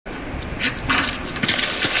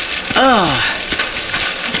Oh,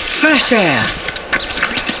 fresh air.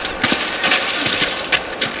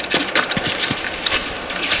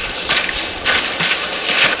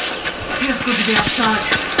 Feels good to be outside.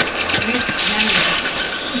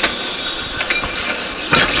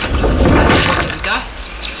 There we go.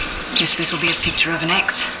 Guess this will be a picture of an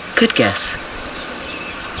X. Good guess.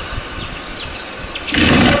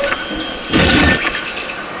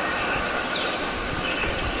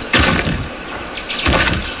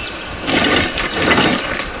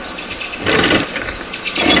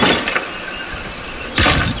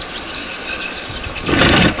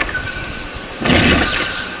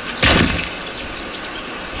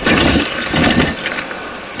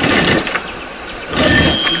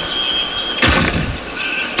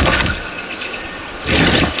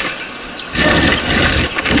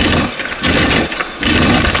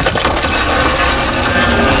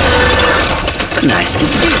 Nice to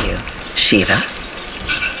see you, Shiva.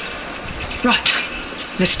 Right.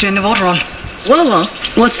 Let's turn the water on. Well,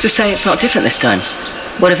 what's to say it's not different this time?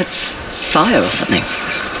 What if it's fire or something?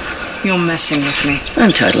 You're messing with me.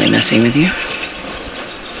 I'm totally messing with you.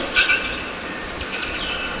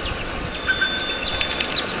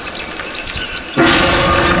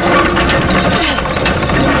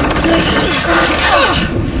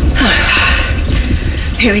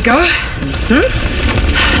 Here we go.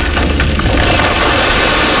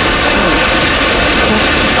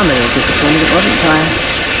 I'm a little disappointed it wasn't fire.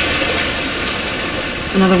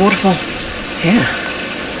 Another waterfall. Yeah,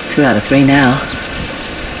 2 out of 3 now.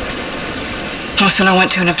 Ursula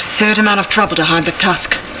went to an absurd amount of trouble to hide the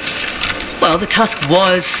tusk. Well, the tusk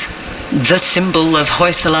was the symbol of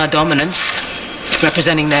Hoysala dominance,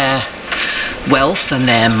 representing their wealth and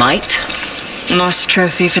their might. A nice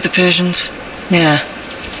trophy for the Persians. Yeah.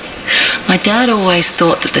 My dad always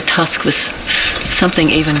thought that the tusk was something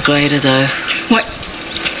even greater, though. What?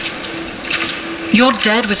 Your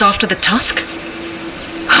dad was after the tusk?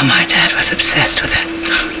 Oh, my dad was obsessed with it.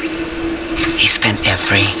 He spent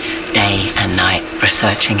every day and night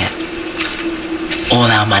researching it.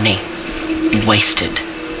 All our money wasted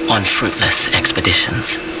on fruitless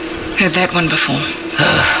expeditions. Heard that one before.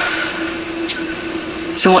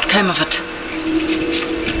 So what came of it?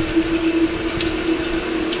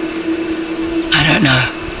 I don't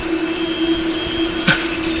know.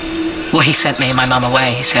 Well, he sent me and my mum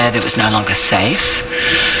away. He said it was no longer safe.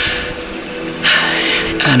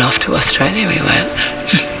 And off to Australia we went.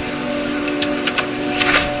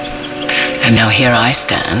 And now here I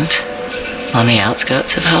stand on the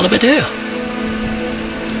outskirts of Halibadu.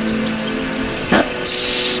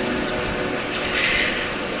 That's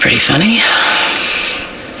pretty funny.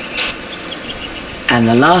 And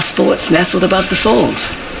the last fort's nestled above the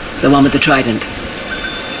falls. The one with the trident.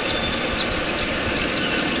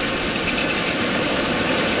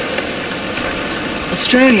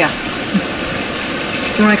 Australia.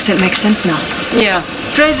 Your accent makes sense now. Yeah,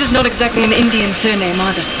 Fraser's not exactly an Indian surname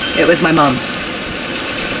either. it was my mum's.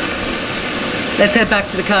 Let's head back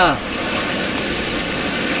to the car.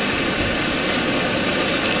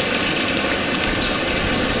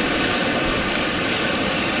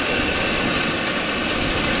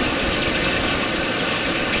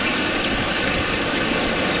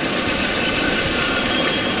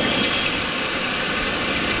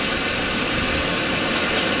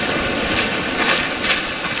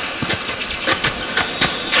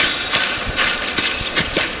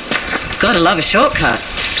 Gotta love a shortcut.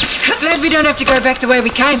 Glad we don't have to go back the way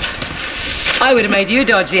we came. I would have made you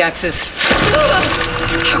dodge the axes.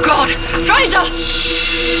 Oh, God! Frazer!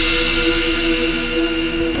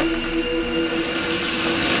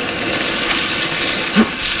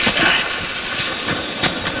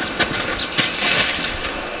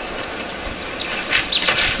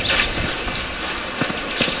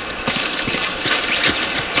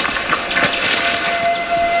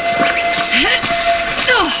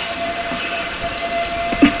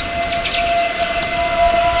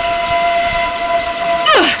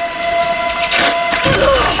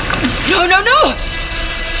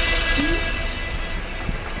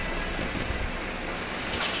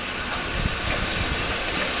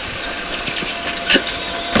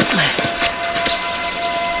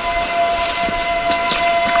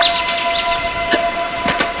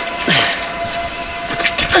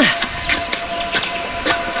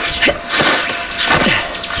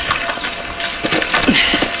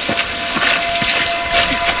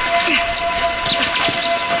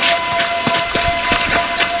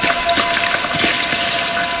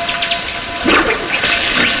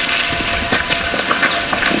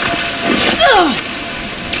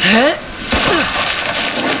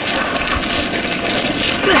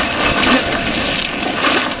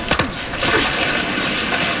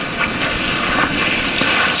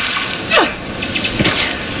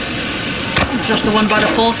 Just the one by the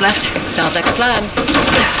falls left. Sounds like a plan.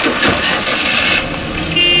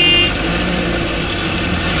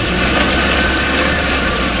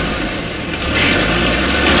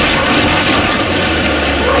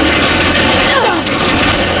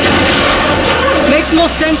 Makes more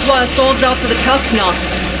sense why Assault's after the tusk now.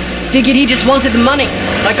 Figured he just wanted the money,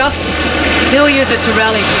 like us. He'll use it to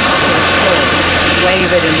rally people to his cause,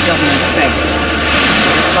 wave it in the government's face.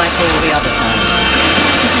 Just like all the other times.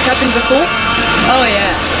 This has happened before? Oh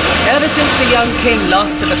yeah. Ever since the young king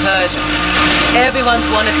lost to the Persians, everyone's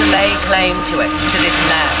wanted to lay claim to it, to this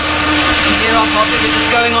land. Here I thought we were just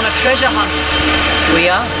going on a treasure hunt. We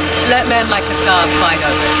are. Let men like Assad fight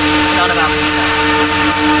over it. It's none of our concern.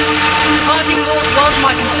 Fighting wars was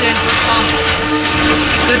my concern for a time.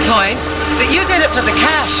 Good point. But you did it for the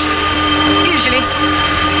cash. Usually.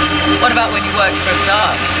 What about when you worked for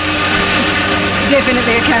Assad?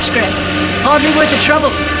 Definitely a cash grab. Hardly worth the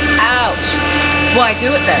trouble. Ouch. Why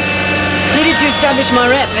do it then? Needed to establish my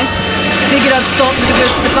rep, eh? Figured I'd start with the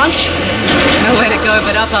worst of the bunch. No way to go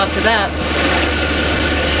but up after that.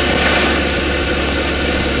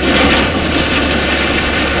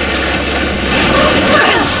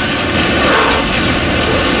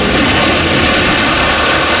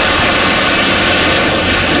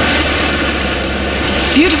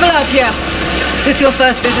 Beautiful out here. This your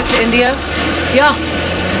first visit to India? Yeah.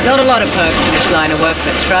 Not a lot of perks in this line of work,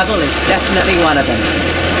 but travel is definitely one of them.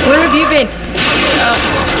 Where have you been?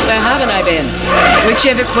 Where haven't I been?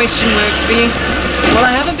 Whichever question works for you. Well,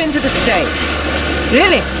 I haven't been to the States.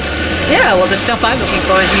 Really? Yeah, well, the stuff I'm looking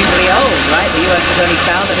for is usually old, right? The US was only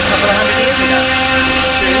founded a couple of 100 years ago.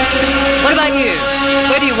 True. What about you?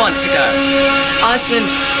 Where do you want to go? Iceland.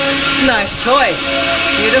 Nice choice.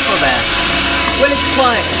 Beautiful there. Well, it's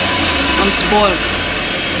quiet. I'm spoiled.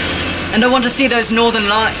 And I want to see those northern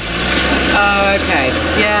lights. Oh, okay.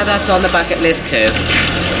 Yeah, that's on the bucket list too.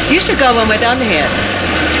 You should go when we're done here.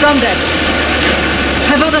 Someday.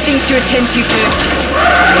 Have other things to attend to first.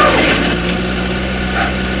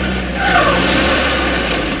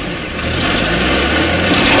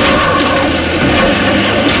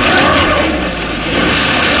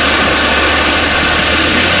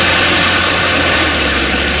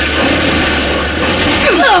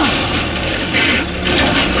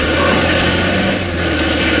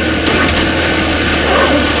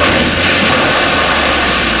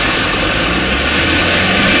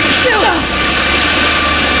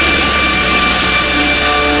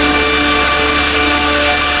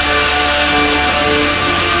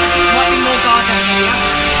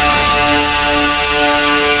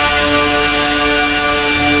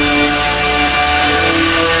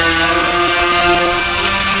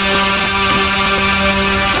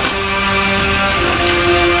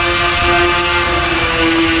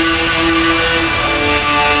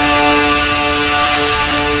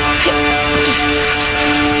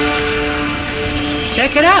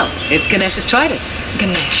 Check it out. It's Ganesh's trident.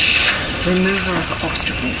 Ganesh, remover of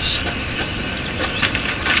obstacles.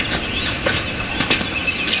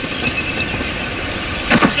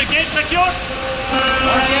 The gate secured?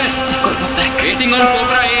 Yes. I've got your back. Waiting on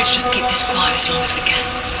Cobra Ace. Let's just keep this quiet as long as we can.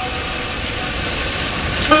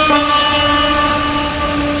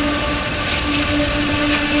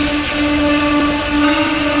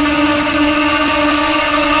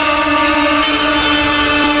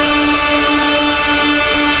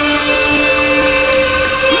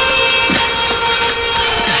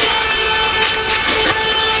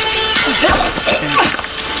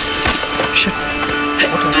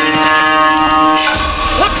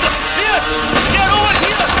 What the? Here! Get over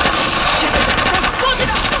here! Shit! They've spotted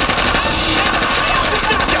us!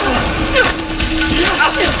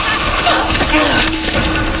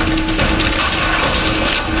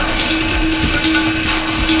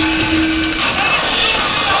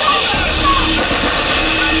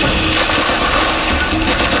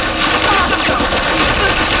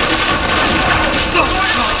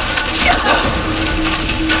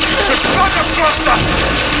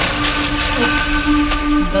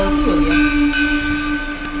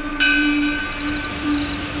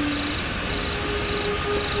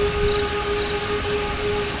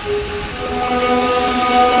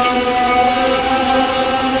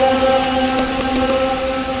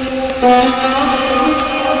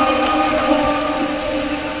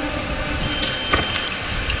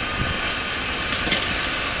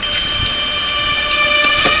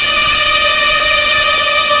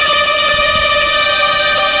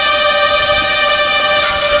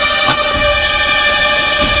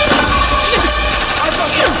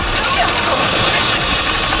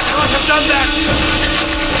 Done that!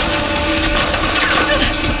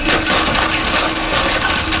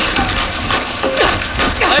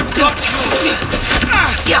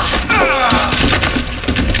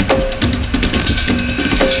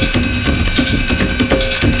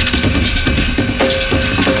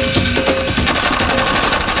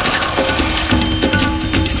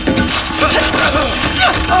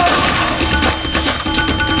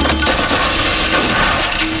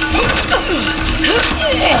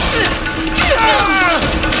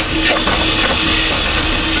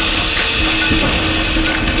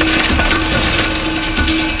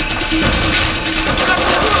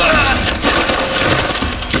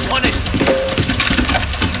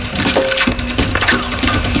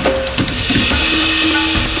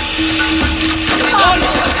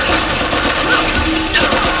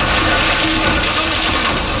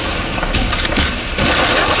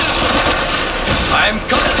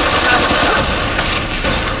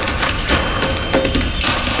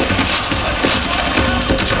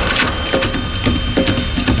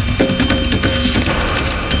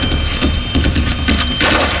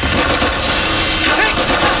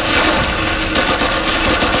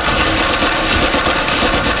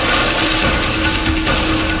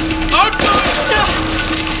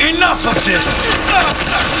 Enough of this!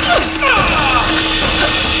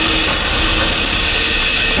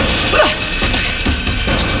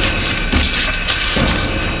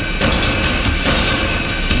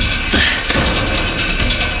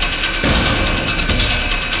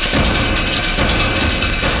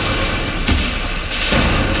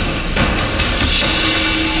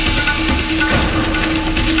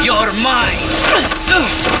 You're mine!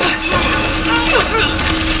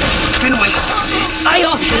 Been waiting for this. Stay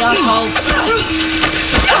off me, asshole!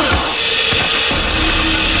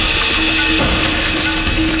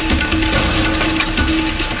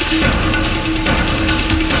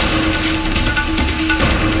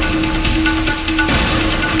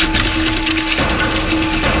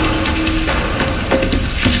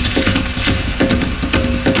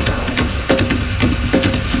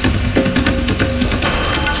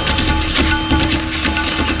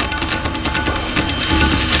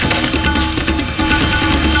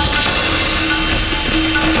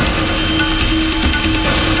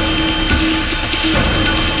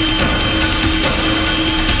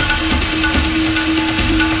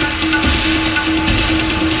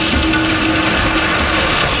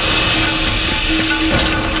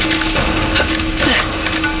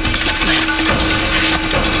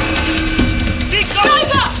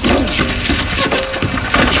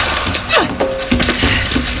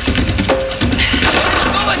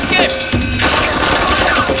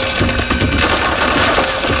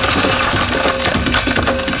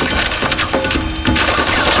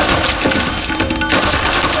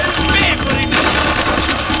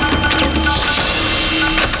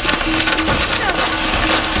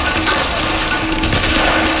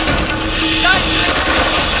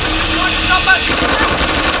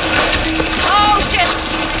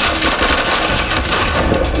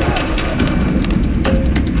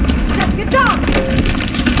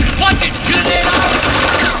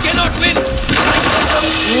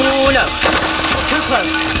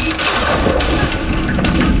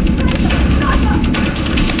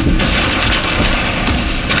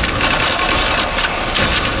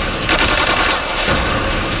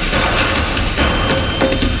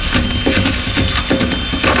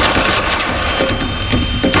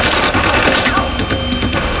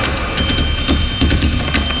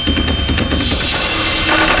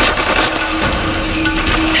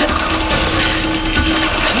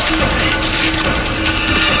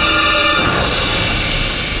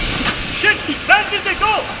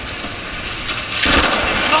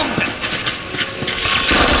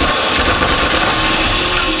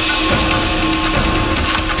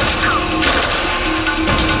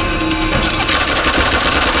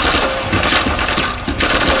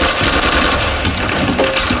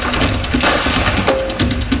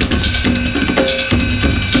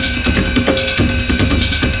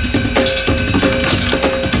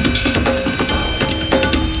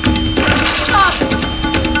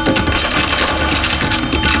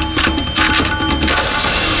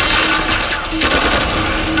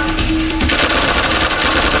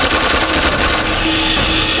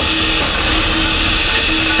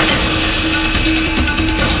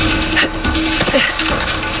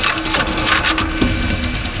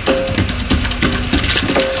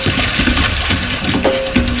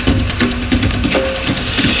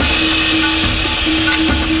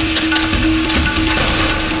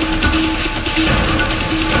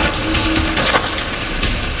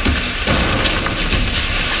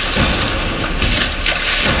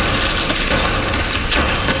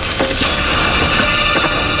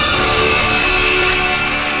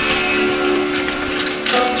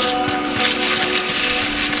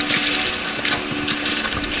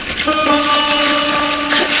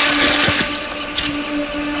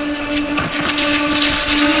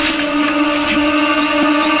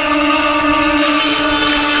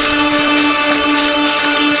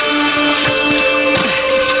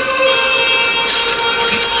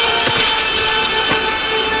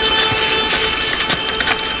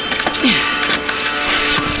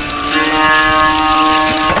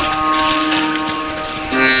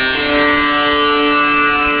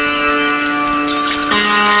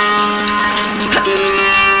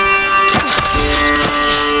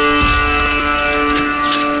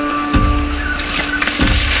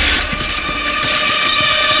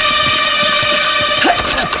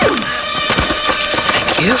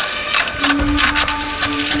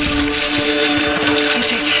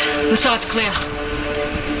 side's clear.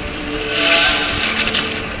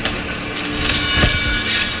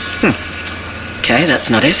 Okay, that's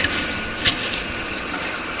not it.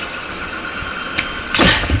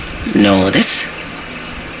 Nor this.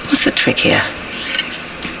 What's the trick here?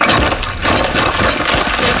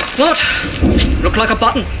 What? Looked like a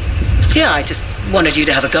button. Yeah, I just wanted you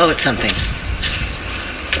to have a go at something.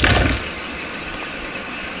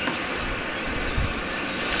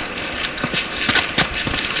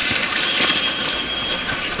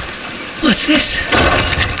 What's this?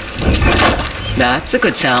 That's a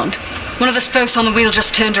good sound. One of the spokes on the wheel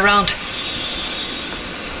just turned around.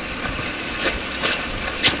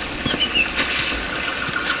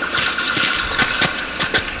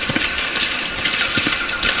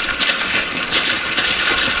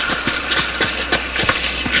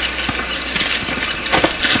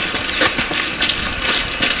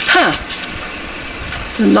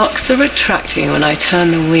 The locks are retracting when I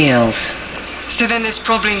turn the wheels. So then there's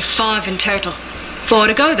probably 5 in total. 4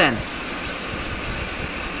 to go then.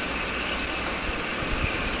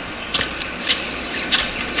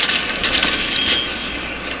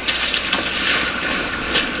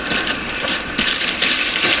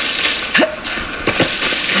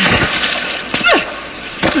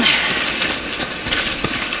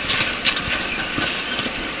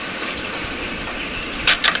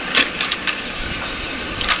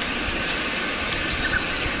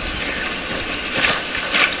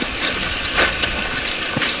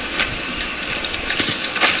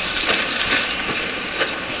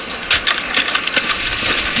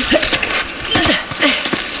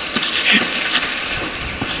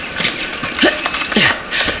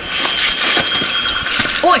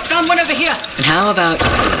 Oh, I found one over here. And how about...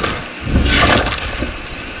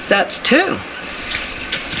 That's 2.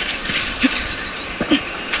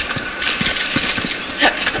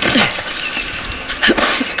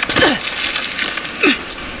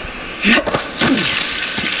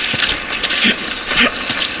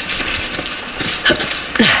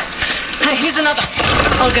 Hey, here's another.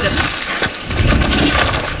 I'll get it.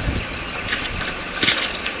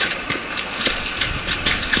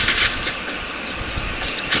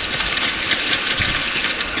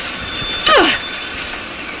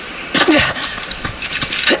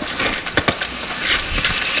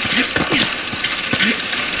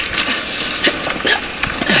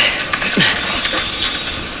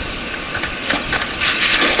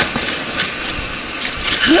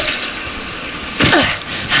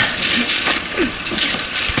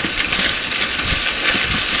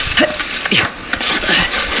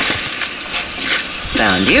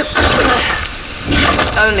 Found you.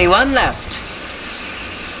 Only one left.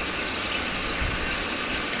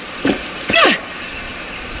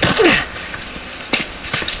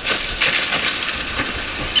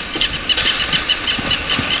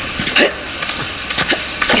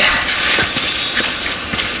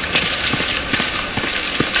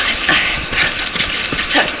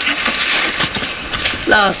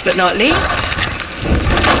 Last but not least.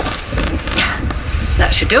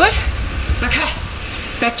 That should do it. Okay.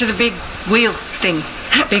 Back to the big wheel thing.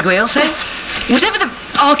 Big wheel thing? Whatever the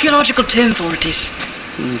archaeological term for it is.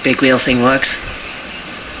 Big wheel thing works.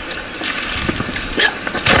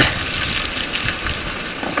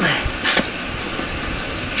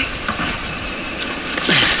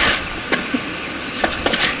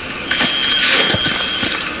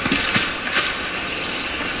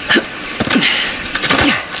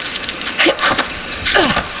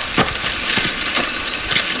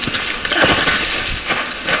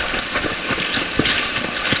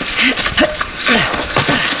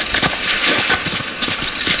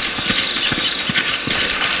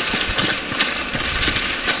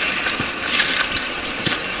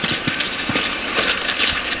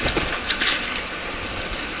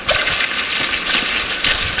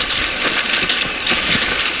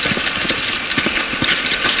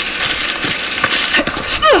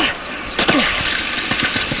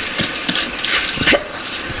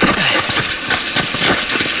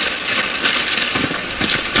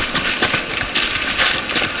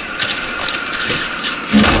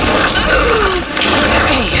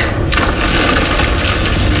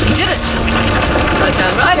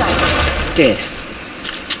 Did.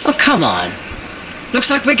 Oh, come on. Looks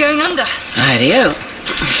like we're going under. Rightio.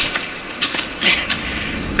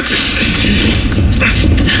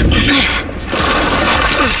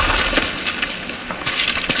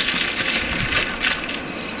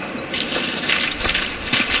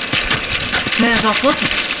 May as well put it.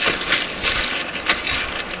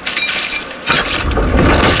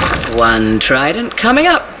 One trident coming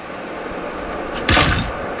up.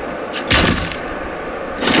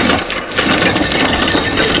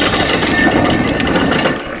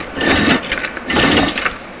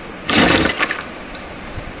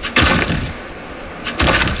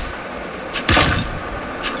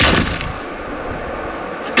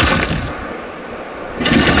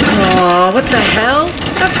 Oh, what the hell?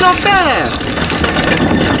 That's not fair.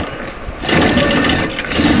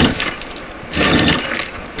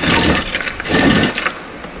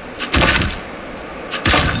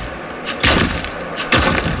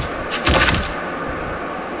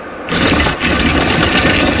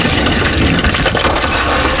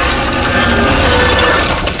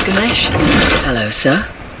 It's Ganesh. Hello, sir.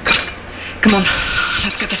 Come on,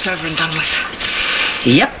 let's get this over and done with.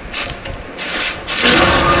 Yep.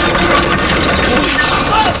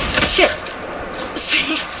 Shit.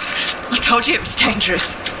 See? I told you it was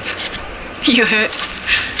dangerous. You hurt?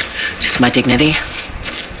 Just my dignity.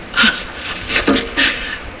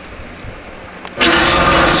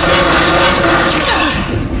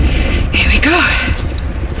 Here we go.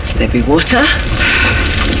 There be water.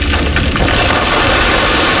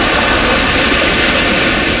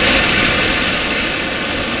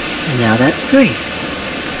 And now that's 3.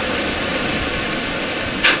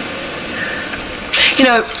 You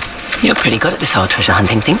know, you're pretty good at this whole treasure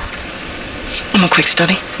hunting thing. I'm a quick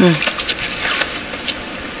study.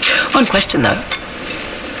 One question, though.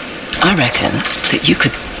 I reckon that you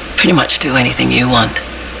could pretty much do anything you want.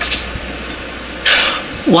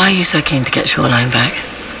 Why are you so keen to get Shoreline back?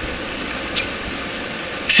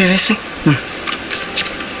 Seriously?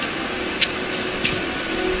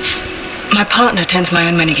 My partner turns my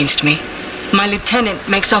own men against me. My lieutenant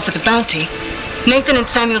makes off with the bounty. Nathan and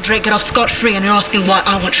Samuel Drake get off scot-free, and you're asking why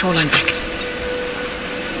I want Shoreline back.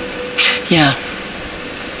 Yeah.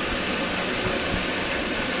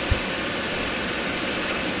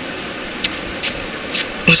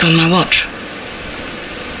 It was on my watch.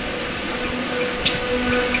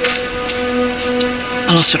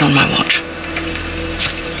 I lost it on my watch.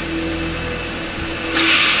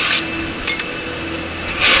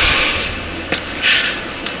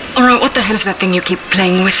 All right, what the hell is that thing you keep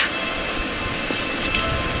playing with?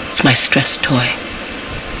 It's my stress toy.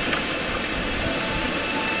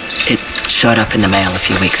 It showed up in the mail a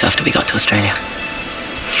few weeks after we got to Australia.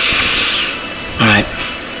 All right,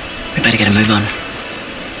 we better get a move on.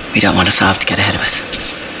 We don't want Asav to get ahead of us.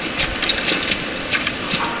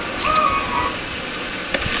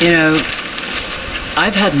 You know,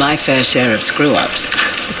 I've had my fair share of screw-ups.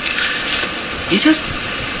 You just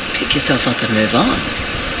pick yourself up and move on.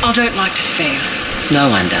 I don't like to fail. No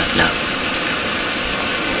one does, love.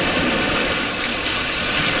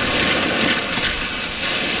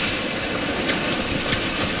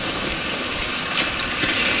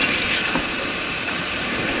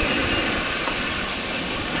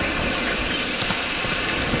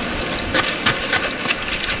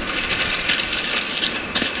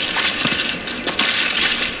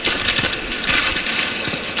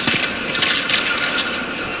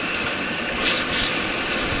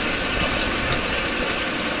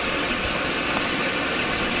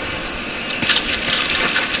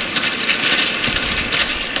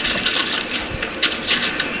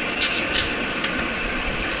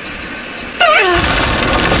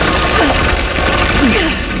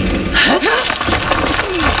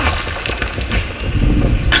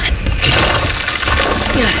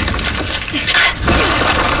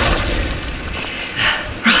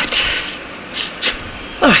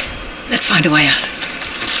 Find a way out.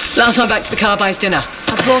 Last one back to the car buys dinner.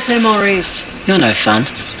 I brought MREs. You're no fun.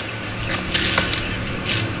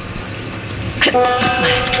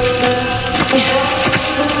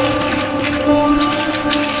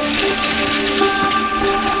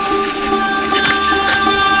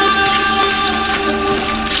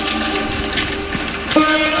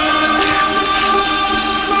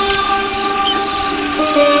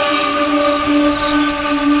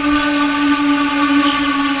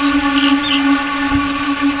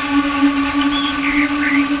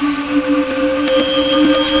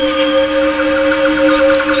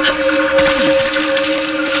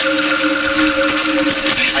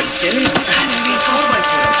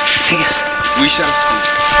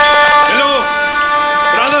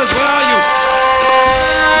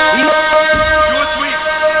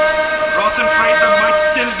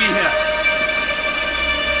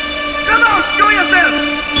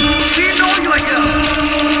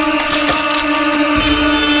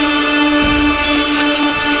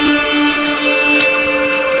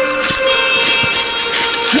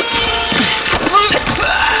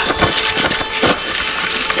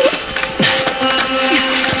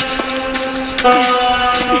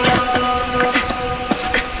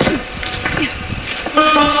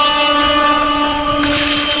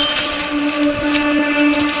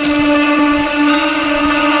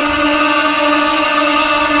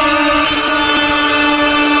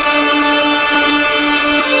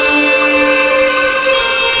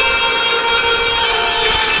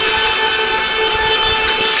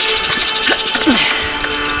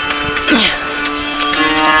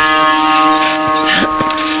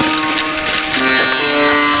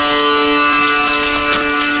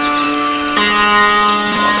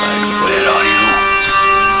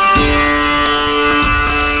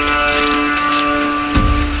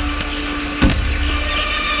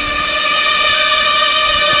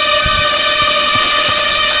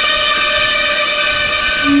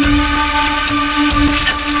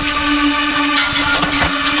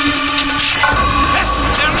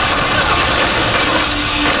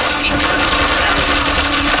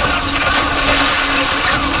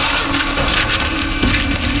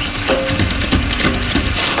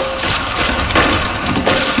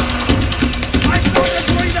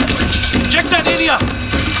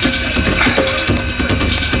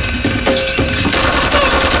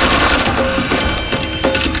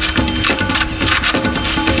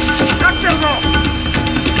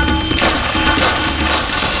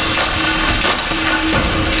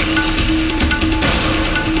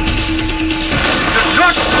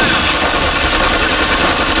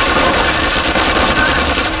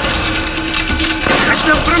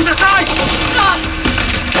 them from the side!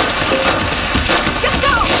 Get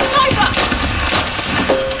down! Sniper!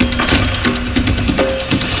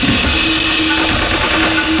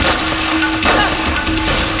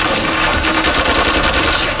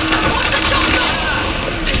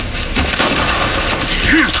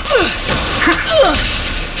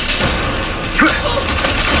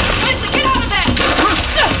 Frazer, get out of there!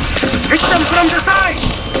 Hit them from the side!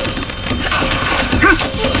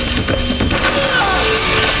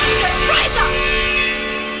 Frazer!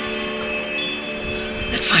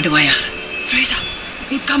 Let's find a way out. Frazer,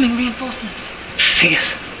 incoming reinforcements.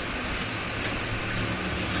 Figures.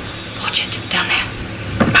 Watch it, down there.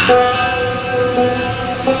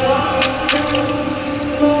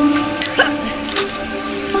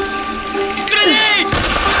 Grenade!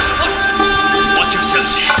 Watch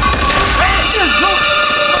yourselves!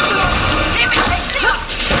 Damn it, stay still!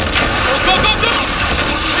 Go, go, go!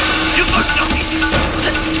 You got nothing!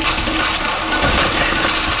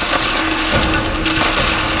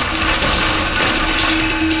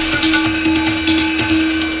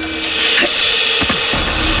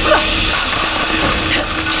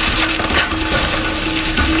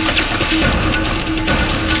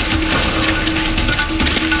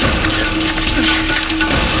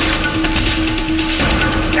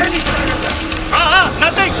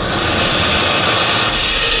 Nothing!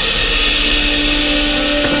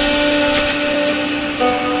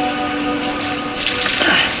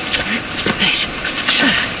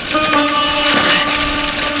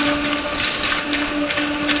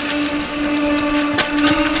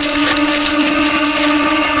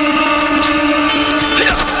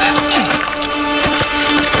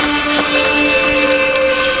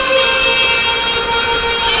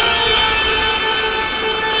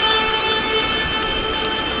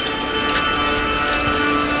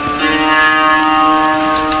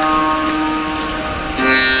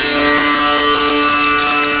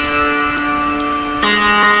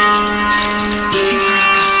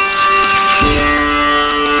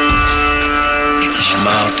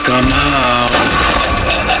 Come out.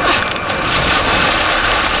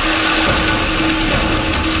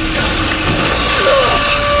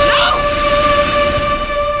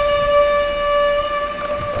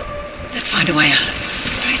 Let's find a way out.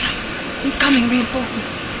 Frazer, incoming reinforcements.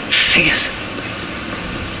 Figures.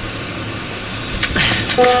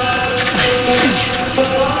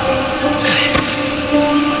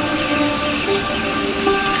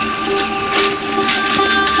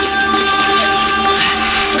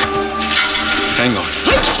 Hang on.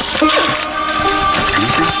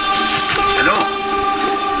 Hello?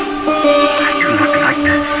 You look like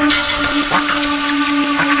this.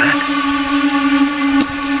 What's that?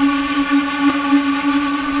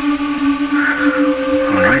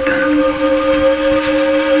 All right then.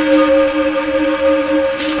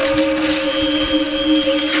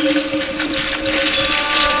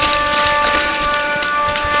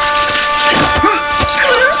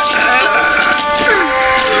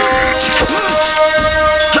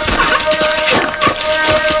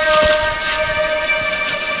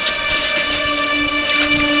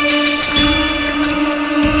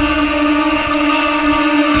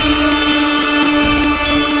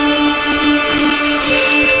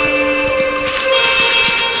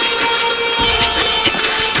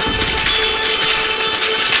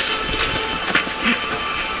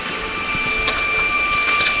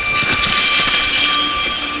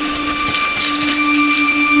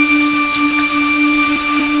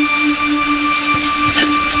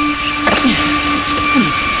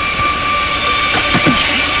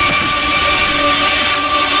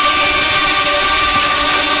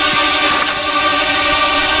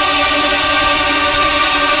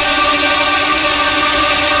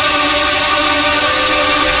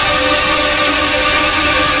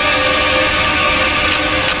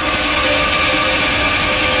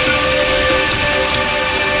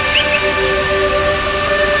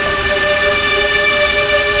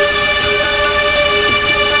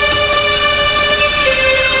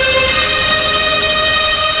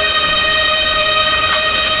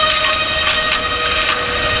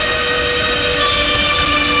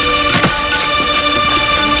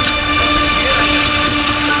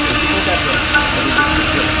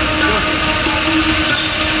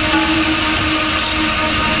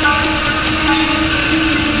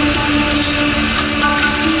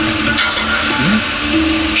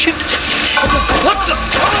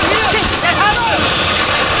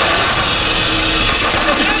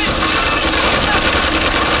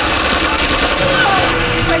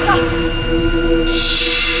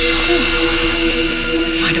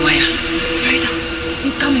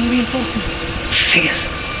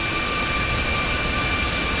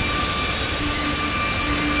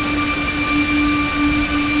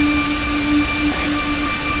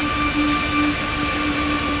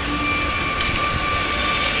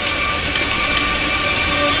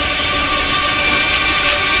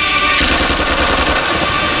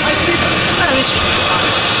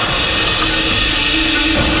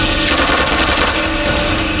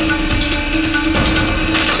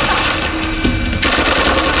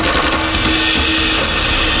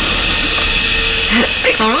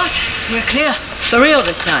 Right, we're clear. For real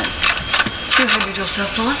this time. You handled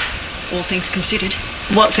yourself fine, all things considered.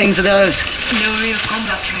 What things are those? No real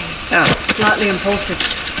combat training. Oh. Slightly impulsive.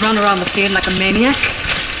 Run around the field like a maniac.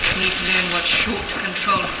 Need to learn what short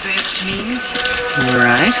controlled burst means.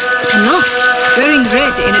 Right. And last, wearing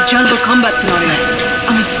red in a jungle combat scenario.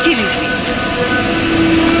 I mean, seriously.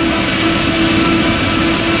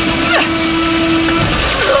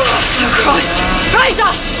 Oh, Christ! Frazer!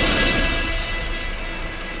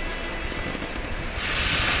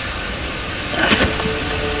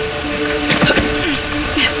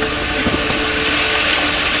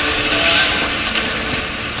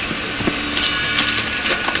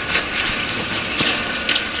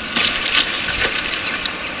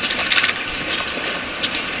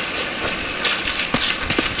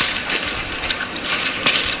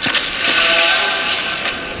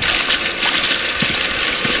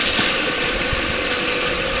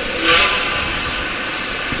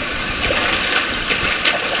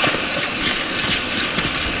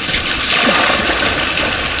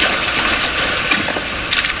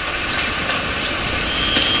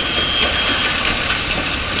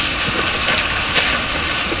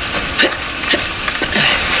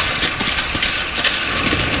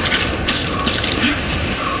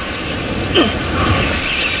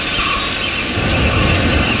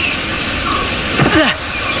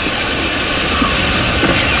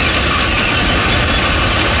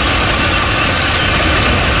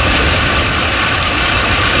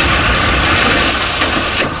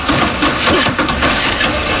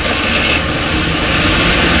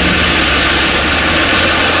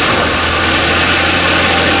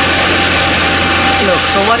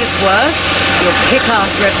 For what it's worth, your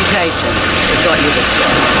kick-ass reputation got you this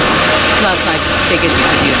job. Plus, I figured you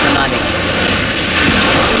could use the money.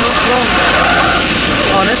 You're not wrong.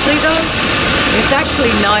 Honestly, though, it's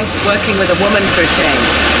actually nice working with a woman for a change.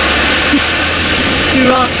 Too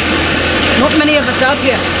right. Not many of us out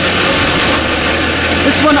here.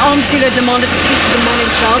 This one arms dealer demanded to speak to the man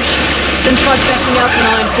in charge, then tried backing out when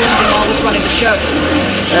I informed him I was running the show.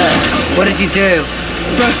 What did you do?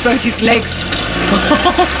 Broke his legs.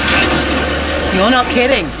 You're not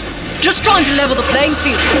kidding. Just trying to level the playing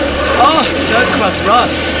field. Oh, don't cross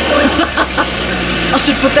Ross. I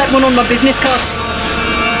should put that one on my business card.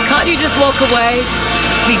 Can't you just walk away?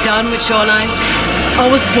 Be done with Shoreline? I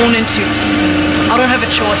was born into it. I don't have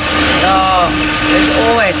a choice. Oh, there's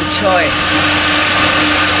always a choice.